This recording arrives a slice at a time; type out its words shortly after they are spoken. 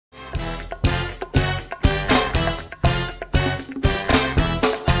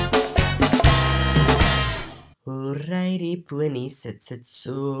die pony sit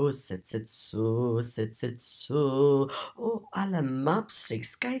so, sit so, sit so. O, alle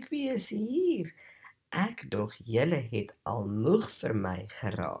mapstriks, kyk wie is hier. Ek dog julle het al moeg vir my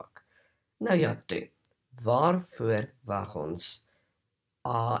geraak. Nou ja toe, waarvoor wag ons?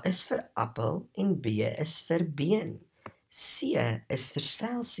 A is vir appel en B is vir been. C is vir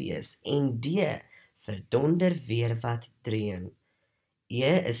Celsius en D vir donder weer wat dreun. E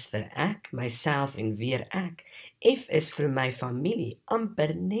is vir ek, myself en weer ek. F is vir my familie,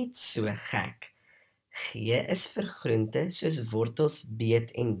 amper net so gek. G is vir groente soos wortels,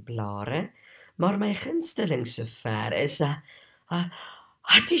 beet en blare, maar my gunsteling sover is 'n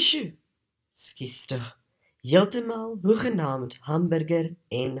hatishu. Skus tog. Heeltemal hoegenaamd hamburger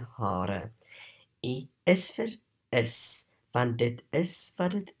en hare. I is vir is, want dit is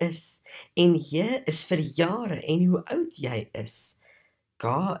wat dit is. En J is vir jare en hoe oud jy is.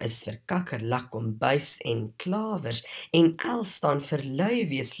 K is vir kakkerlak, kombuis en klawers. En L staan vir lui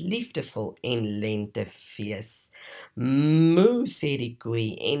wees, liefdevol en lentefees. Moe sê die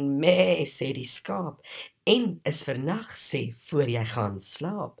koei en meh sê die skaap. N is vir nag sê voor jy gaan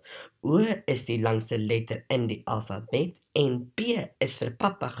slaap. O is die langste letter in die alfabet en P is vir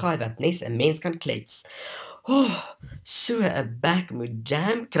papegaai wat nes 'n mens kan klets. So 'n bek moet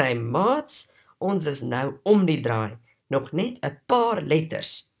jam kry, maats. Ons is nou om die draai. Nog net 'n paar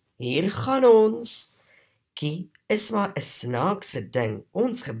letters. Hier gaan ons. Kie is maar 'n snaakse ding.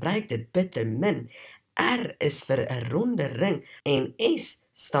 Ons gebruik dit bitter min. R is vir 'n ronde ring en S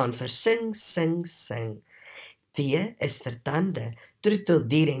staan vir sing, sing, sing. T is vir tande,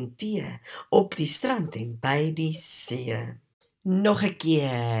 troeteldier en tee, op die strand en by die see. Nog 'n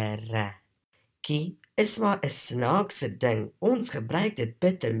keer. Kie is maar 'n snaakse ding. Ons gebruik dit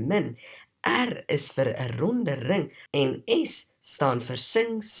bitter min. R is vir 'n ronde ring en S staan vir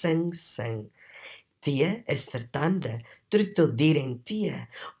sing, sing, sing. T is vir tande, troeteldier en tee,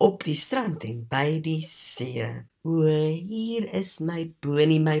 op die strand en by die see. O, hier is my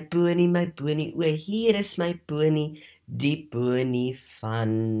pony, my pony, my pony. O, hier is my pony, die pony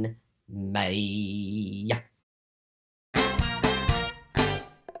van my. Ja.